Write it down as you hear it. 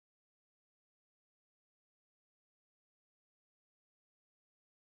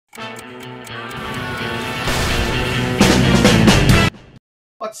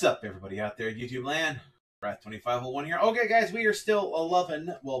What's up, everybody out there, YouTube land? Wrath2501 here. Okay, guys, we are still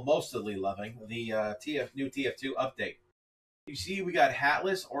loving, well, mostly loving the new TF2 update. You see, we got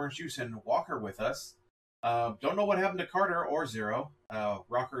Hatless, Orange Juice, and Walker with us. Don't know what happened to Carter or Zero.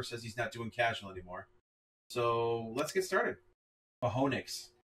 Rocker says he's not doing casual anymore. So let's get started.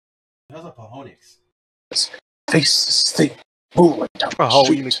 Pahonix. How's a Pahonix? Face this thing, moving down the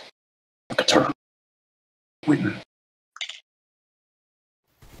street like a turtle. Win.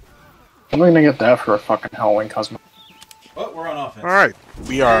 I'm gonna get that for a fucking Halloween cosmetic. Oh, we're on offense. Alright,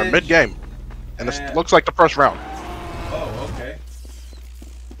 we are mid-game. And this looks like the first round. Oh, okay.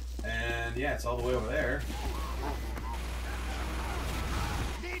 And yeah, it's all the way over there.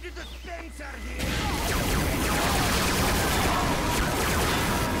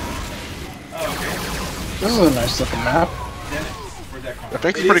 Oh, okay. This is a nice looking map. Where'd that come from? I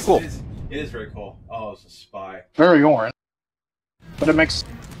think it's pretty cool. It is very cool. Oh, it's a spy. Very orange. But it makes...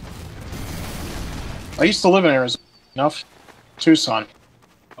 I used to live in Arizona. Enough. Tucson.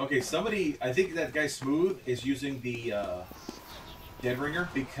 Okay, somebody... I think that guy Smooth is using the Dead Ringer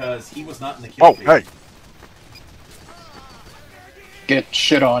because he was not in the kill feed. Hey. Get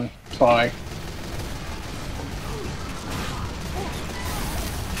shit on by...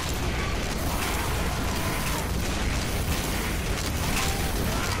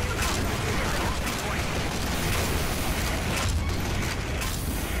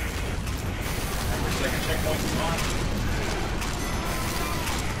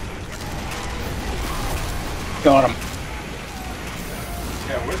 Got him.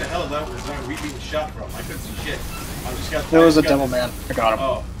 Yeah, where the hell is that? Where we being shot from? I couldn't see shit. I just got. There was a devil man. I got him.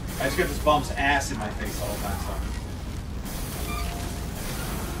 Oh, I just got this bomb's ass in my face all the time. So.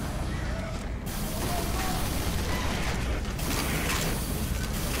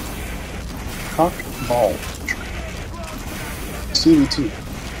 Cock ball. CVT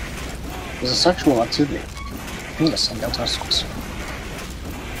is a sexual activity. Penis and no testicles.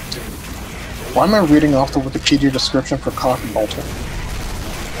 Why am I reading off the Wikipedia description for cock and bolter?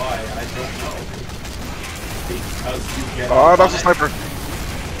 Why? I don't know. Because you get. Oh, that's a sniper.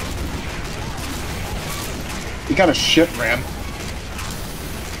 He got a shit ram.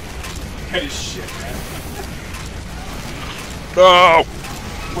 That is shit, man. No!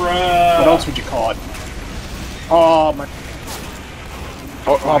 Bruh. What else would you call it? Oh my.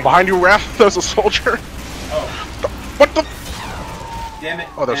 Oh, behind you, Wrath, there's a soldier. Oh. What the? Damn it.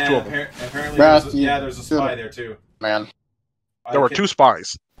 Oh, there's two of them. Apparently, Wrath, there's a spy there too. Man. There were two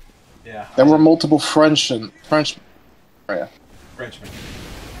spies. Yeah. There were multiple French. Yeah. Frenchmen.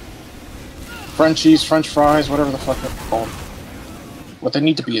 Frenchies, French fries, whatever the fuck they're called. What they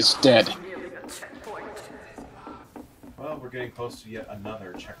need to be is dead. Well, we're getting close to yet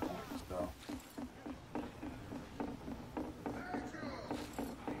another checkpoint, so.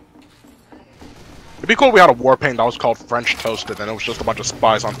 It'd be cool if we had a war paint that was called French Toasted and it was just a bunch of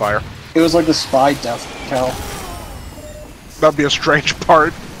spies on fire. It was like the spy death cow. That'd be a strange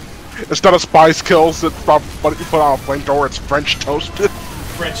part. Instead of spies kills, it's about what you put on a flamethrower, it's French Toasted.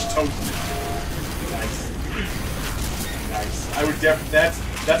 French toasted. Nice. Nice. I would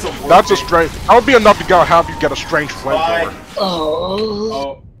that's a war That's a paint. strange. That would be enough to have you get a strange flamethrower. Oh.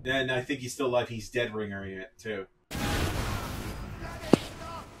 Oh, and I think he's still alive. He's dead ringering it too.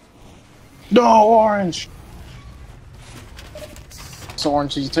 No, Orange! So,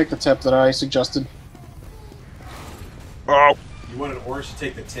 Orange, did you take the tip that I suggested? Oh. You wanted Orange to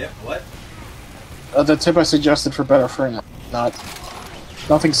take the tip? What? The tip I suggested for better frame rate.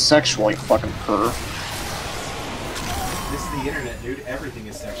 Nothing sexual, you fucking perv. This is the internet, dude. Everything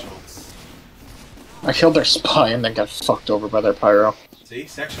is sexual. I killed their spy and then got fucked over by their pyro. See?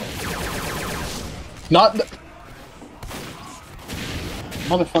 Sexual. Not the...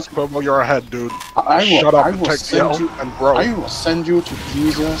 Motherfucker. Squibble, you're ahead, dude. Shut up and take the L and grow. I will send you to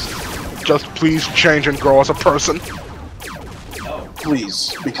Jesus. Just please change and grow as a person. Oh.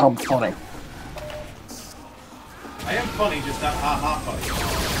 Please, become funny. I am funny, just not ha-ha funny.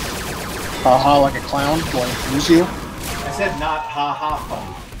 Haha, like a clown? Do I confuse you? I said not ha-ha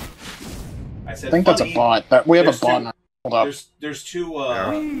funny. I said I think funny. that's a bot. We have a bot now. Hold up. There's two,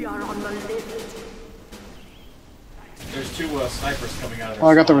 There's two snipers coming out of there. Oh,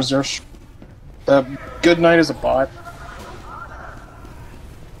 I got the reserve. Good night is a bot.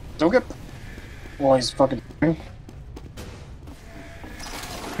 Don't get... Well, he's fucking... You're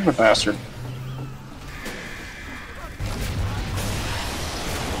a bastard.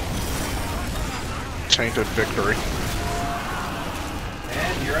 Tainted victory.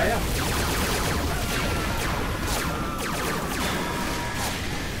 And here I am.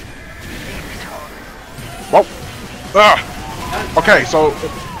 Ah! Okay, so...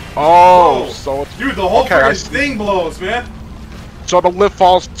 Oh, Whoa. so it's... Dude, the whole okay, freaking thing blows, man. So the lift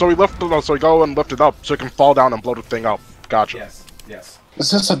falls, so we lift it up, so we go and lift it up, so it can fall down and blow the thing up. Gotcha. Yes, yes.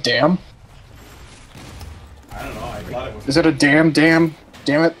 Is this a dam? I don't know, I thought it was... Is it a dam? Damn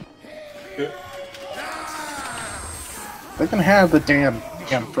it. They can have the damn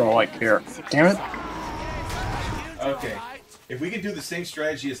for like here. Damn it. Okay. If we can do the same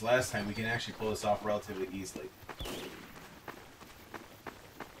strategy as last time, we can actually pull this off relatively easily.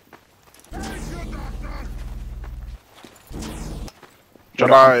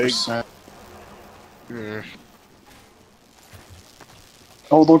 Should I...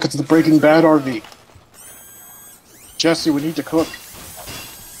 Oh, look, it's the Breaking Bad RV. Jesse, we need to cook.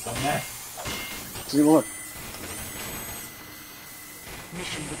 The mech. See, look.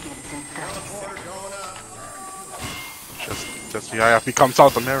 Mission begins in 30 seconds. Just yeah, I've become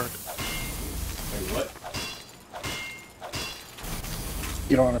South America. Wait, what?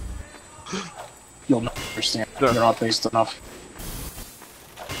 You don't. You'll not understand. Yeah. You're not based enough.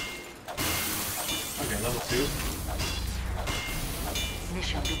 Okay, level 2.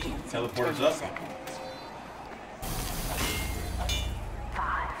 Mission begins in Teleporters 10 up. seconds.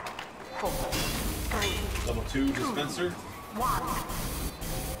 5, 4, 3, Level 2 dispenser. 1.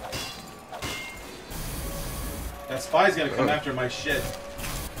 That spy's gonna come after my shit.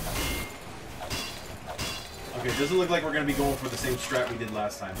 Okay, it doesn't look like we're gonna be going for the same strat we did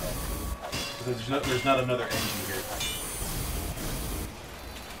last time, though. Because there's not another engine here.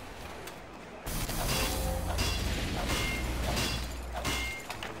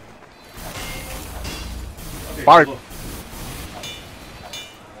 Okay, Fire. look.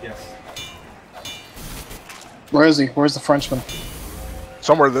 Yes. Where is he? Where's the Frenchman?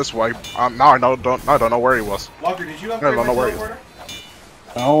 Somewhere this way. Now I don't know where he was. Walker, did you I upgrade don't my know where he is. teleporter?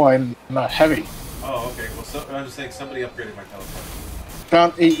 No, I'm not heavy. Oh, okay. Well, I was just saying somebody upgraded my teleporter.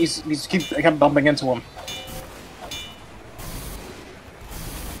 Found I kept bumping into him.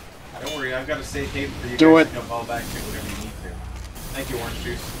 Don't worry, I've got a safe haven for you Do guys it. to come fall back to whenever you need to. Thank you, Orange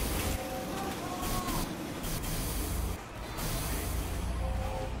Juice.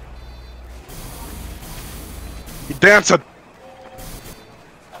 He dancing.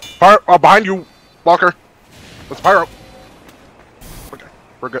 Fire! Behind you, Walker. Let's pyro. Okay,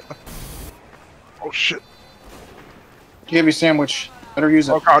 we're good. Oh shit! Give you sandwich. Better use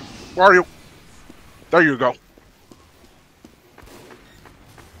it. Oh god, where are you? There you go.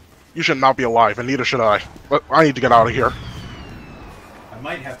 You should not be alive, and neither should I. But I need to get out of here. I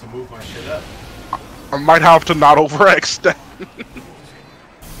might have to move my shit up. I might have to not overextend.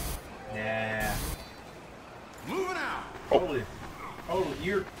 Yeah. Moving out. Holy,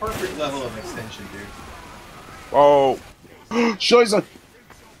 you're perfect level of extension, dude. Whoa. Scheiße!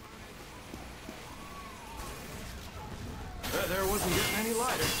 There wasn't getting any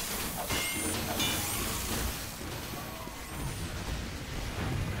lighter.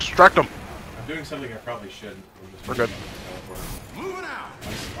 Distract him. I'm doing something I probably shouldn't. We're good. Moving out.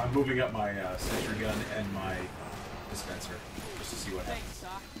 I'm moving up my sentry gun and my dispenser just to see what happens.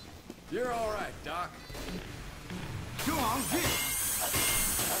 You're all right, Doc. Come on, get.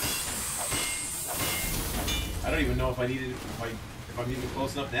 I don't even know if I'm even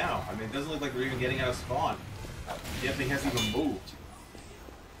close enough now. I mean, it doesn't look like we're even getting out of spawn. The thing hasn't even moved.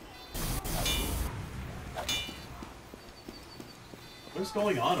 What's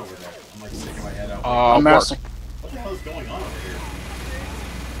going on over there? I'm like sticking my head out. I'm work. asking. What the hell is going on over here?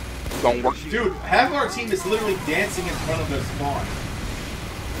 Don't work. Dude, half of our team is literally dancing in front of their spawn.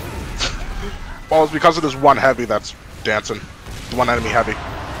 Well, it's because of this one heavy that's dancing. The one enemy heavy.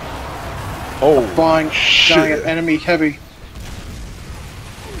 Oh, Flying shit. giant enemy heavy.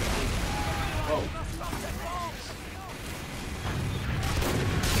 Oh.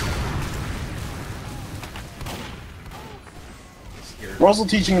 Scared. We're also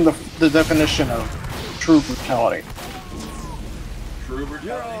teaching the definition of true brutality. True brutality.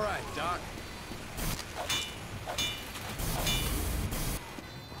 You're all right, Doc.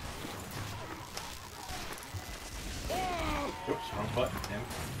 Oops, wrong button, Tim.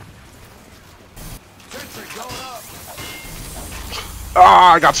 Sentry going up.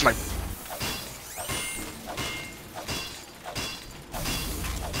 Ah, I got sniped.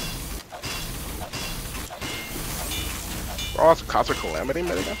 Oh, it's a Cosmic Calamity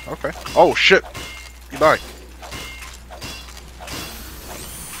minigun? Okay. Oh, shit. You die.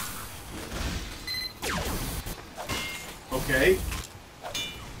 Okay.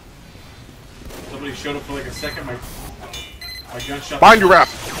 Somebody showed up for like a second. My gunshot. Behind you, Raph.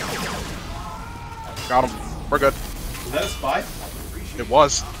 Got him. We're good. Was that a spy? It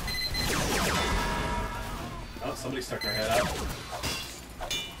was. Oh, Oh, somebody stuck their head out.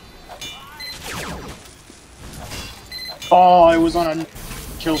 Oh, I was on a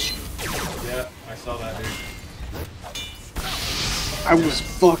kill. Yeah, I saw that, dude. I was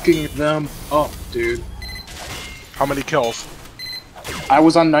fucking them up, dude. How many kills? I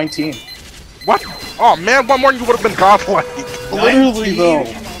was on 19. What? Oh man, one more and you would have been godlike. Literally, though.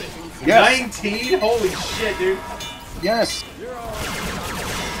 Yes. 19? Holy shit, dude. Yes.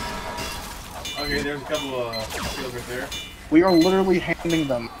 Okay, there's a couple of kills right there. We are literally handing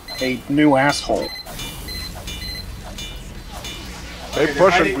them a new asshole. They Okay,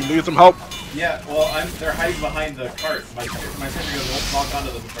 pushing. We need some help. Yeah, well, they're hiding behind the cart. My sentry gun won't lock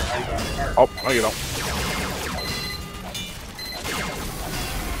onto them if they're hiding behind the cart. Oh, no you don't.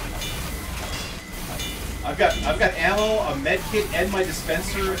 I've got ammo, a med kit, and my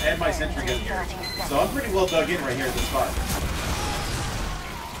dispenser, and my sentry gun here. So I'm pretty well dug in right here at this spot.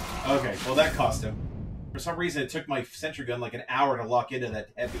 Okay, well that cost him. For some reason, it took my sentry gun like an hour to lock into that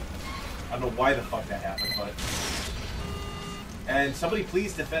heavy. I don't know why the fuck that happened, but... And somebody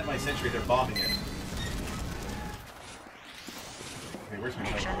please defend my sentry, they're bombing it. Okay, where's my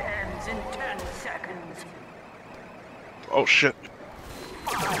Mission ends in 10 seconds. Oh shit.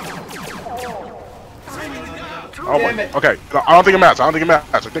 Oh, damn it. Okay. No, I don't think it matters. I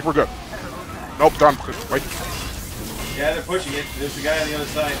think we're good. Nope, done. Wait. Yeah, they're pushing it. There's a guy on the other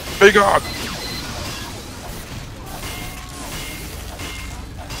side. Hey God.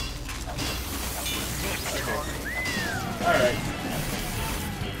 Alright.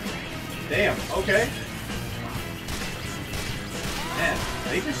 Damn, okay. Man,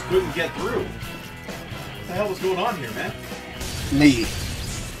 they just couldn't get through. What the hell was going on here, man? Me.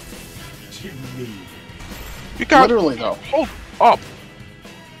 Me. You got Literally, though. hold up.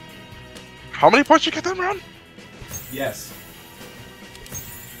 How many points you get that round? Yes.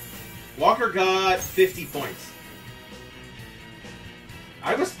 Walker got 50 points.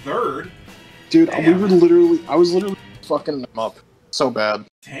 I was third. Dude, Damn. I was literally fucking them up so bad.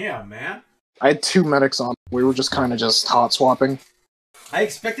 Damn, man. I had 2 medics on. We were just kind of just hot swapping. I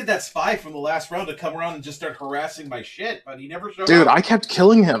expected that spy from the last round to come around and just start harassing my shit, but he never showed Dude, up. I kept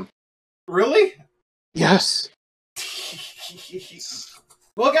killing him. Really? Yes.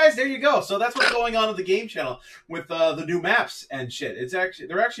 Well, guys, there you go. So that's what's going on with the game channel with the new maps and shit.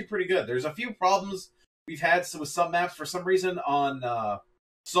 They're actually pretty good. There's a few problems we've had with some maps for some reason on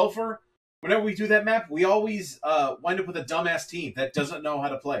Sulfur. Whenever we do that map, we always wind up with a dumbass team that doesn't know how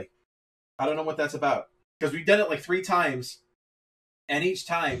to play. I don't know what that's about, because we've done it like 3 times, and each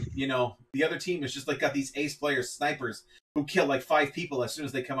time, you know, the other team is just like got these ace players, snipers, who kill like 5 people as soon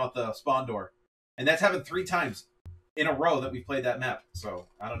as they come out the spawn door, and that's happened 3 times in a row that we played that map. So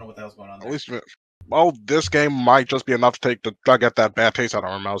I don't know what the hell's going on there. At least, well, this game might just be enough to get that bad taste out of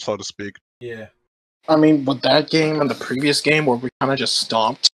our mouth, so to speak. Yeah, I mean, with that game and the previous game where we kind of just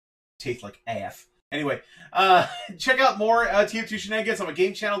stomped. tastes like ass. Anyway, check out more TF2 shenanigans on my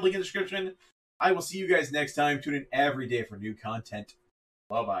game channel, link in the description. I will see you guys next time. Tune in every day for new content.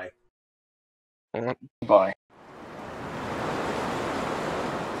 Bye-bye. Bye.